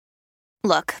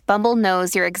Look, Bumble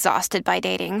knows you're exhausted by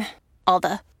dating. All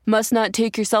the must not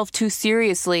take yourself too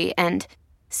seriously and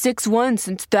 6'1"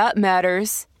 since that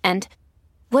matters. And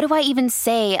what do I even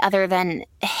say other than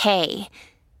hey?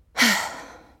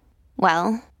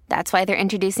 Well, that's why they're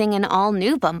introducing an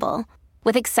all-new Bumble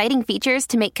with exciting features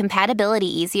to make compatibility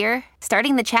easier,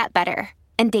 starting the chat better,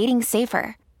 and dating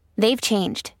safer. They've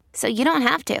changed, so you don't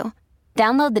have to.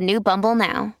 Download the new Bumble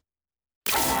now.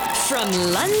 From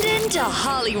London to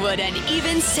Hollywood and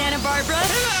even Santa Barbara.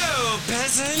 Hello,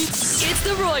 peasants. It's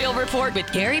the Royal Report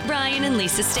with Gary Bryan and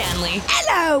Lisa Stanley.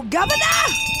 Hello, Governor!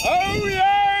 Oh,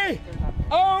 yay!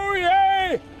 Oh,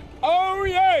 yay! Oh,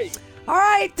 yay! All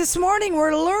right, this morning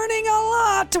we're learning a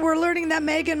lot. We're learning that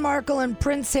Meghan Markle and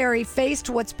Prince Harry faced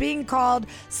what's being called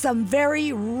some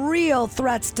very real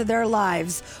threats to their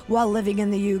lives while living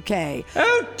in the UK.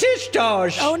 Oh,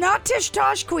 tish-tosh! Oh, not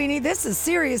tish-tosh, Queenie. This is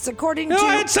serious, according to...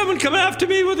 I had someone come after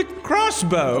me with a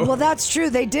crossbow. Well, that's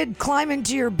true. They did climb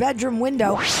into your bedroom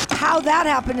window. How that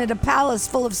happened at a palace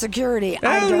full of security,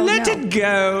 I don't know. Let it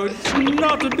go. It's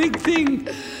not a big thing.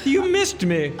 You missed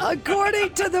me.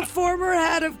 According to the former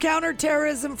head of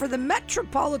counterterrorism for the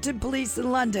Metropolitan Police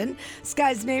in London, this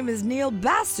guy's name is Neil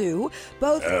Basu.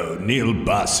 Oh, Neil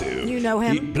Basu. You know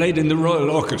him? He played in the Royal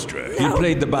Orchestra. No. He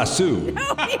played the bassoon.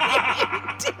 No, he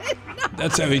did not.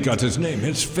 That's how he got his name.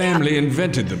 His family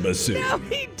invented the bassoon. No,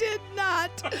 he did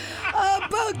not.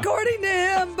 But according to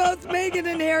him, both Meghan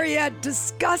and Harry had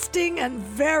disgusting and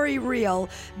very real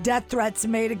death threats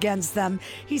made against them.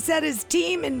 He said his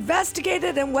team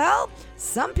investigated and, well,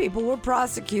 some people were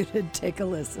prosecuted. Take a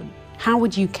listen. How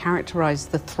would you characterize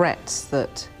the threats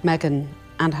that Meghan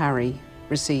and Harry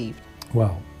received?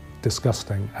 Well,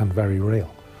 disgusting and very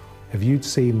real. If you'd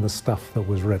seen the stuff that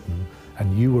was written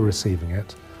and you were receiving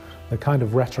it, the kind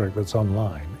of rhetoric that's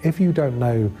online, if you don't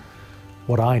know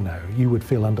what I know, you would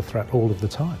feel under threat all of the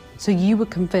time. So you were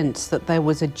convinced that there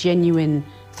was a genuine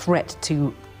threat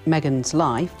to Meghan's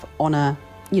life on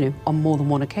on more than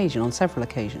one occasion, on several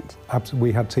occasions? Absolutely.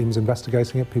 We had teams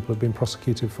investigating it. People have been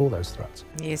prosecuted for those threats.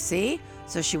 You see?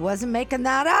 So she wasn't making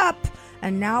that up.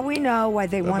 And now we know why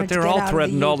they wanted to get out of the UK. But they're all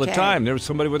threatened all the time. There was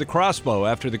somebody with a crossbow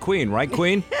after the Queen, right,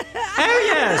 Queen? Oh,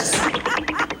 yes.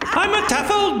 I'm a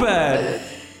tough old bird.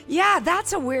 Yeah,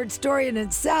 that's a weird story in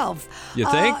itself. You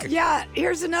think? Yeah,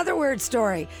 here's another weird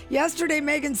story. Yesterday,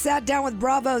 Meghan sat down with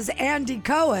Bravo's Andy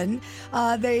Cohen.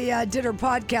 They did her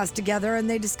podcast together, and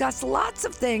they discussed lots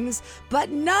of things, but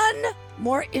none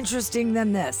more interesting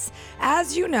than this.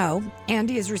 As you know,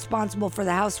 Andy is responsible for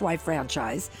the Housewife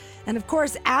franchise, and of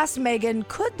course asked Meghan,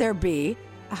 could there be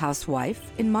a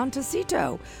housewife in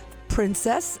Montecito?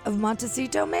 Princess of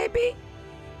Montecito, maybe?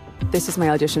 This is my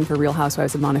audition for Real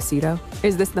Housewives of Montecito.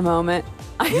 Is this the moment?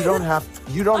 You don't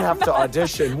have to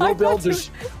audition. We'll build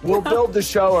the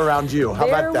show around you. How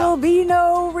about that? There will be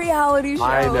no reality show.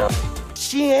 I know.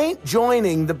 She ain't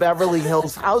joining the Beverly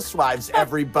Hills Housewives,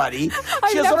 everybody.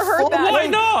 I never heard that. Why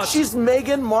not? She's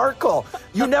Meghan Markle.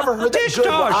 You never heard that? Good.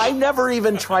 I never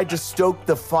even tried to stoke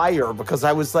the fire because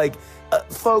I was like,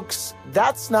 folks,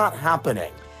 that's not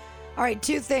happening. All right,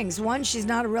 two things. One, she's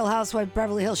not a Real Housewife of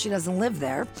Beverly Hills. She doesn't live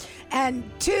there. And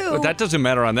two... But that doesn't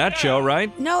matter on that show,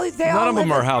 right? No, they all None of live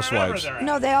them are in, housewives.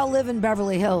 No, they all live in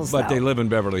Beverly Hills, But though. they live in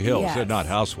Beverly Hills. Yes. They're not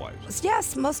housewives.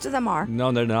 Yes, most of them are.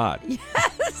 No, they're not.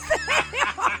 Yes, they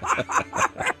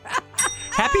are.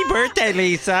 Happy birthday,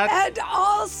 Lisa. And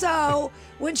also,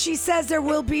 when she says there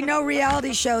will be no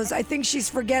reality shows, I think she's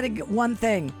forgetting one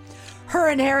thing. Her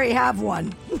and Harry have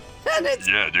one. And it's,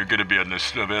 Yeah, they're going to be on the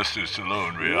Sylvester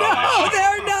Stallone reality. no,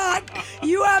 they're not.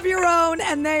 You have your own,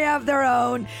 and they have their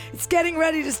own. It's getting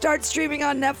ready to start streaming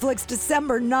on Netflix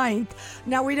December 9th.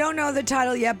 Now, we don't know the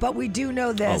title yet, but we do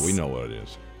know this. Oh, we know what it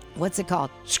is. What's it called?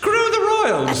 Screw the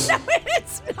Royals. No,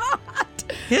 it's not.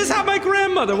 Here's how my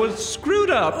grandmother was screwed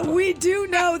up. We do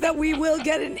know that we will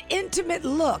get an intimate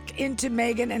look into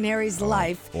Meghan and Harry's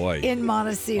life boy. in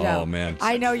Montecito. Oh, man.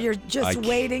 I know you're just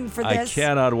waiting for I this.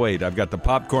 cannot wait. I've got the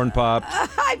popcorn popped.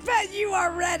 I bet you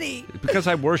are ready. Because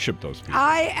I worship those people.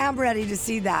 I am ready to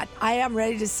see that. I am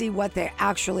ready to see what they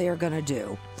actually are going to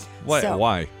do. What? So-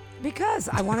 Why? Because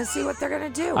I want to see what they're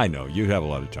going to do. I know. You have a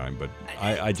lot of time, but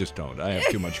I just don't. I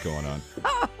have too much going on.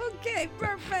 Okay,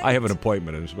 perfect. I have an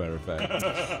appointment, as a matter of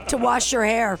fact. To wash your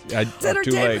hair.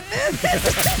 Too late.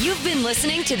 You've been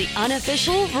listening to the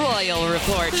unofficial Royal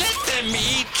Report. Let them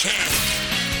eat cake.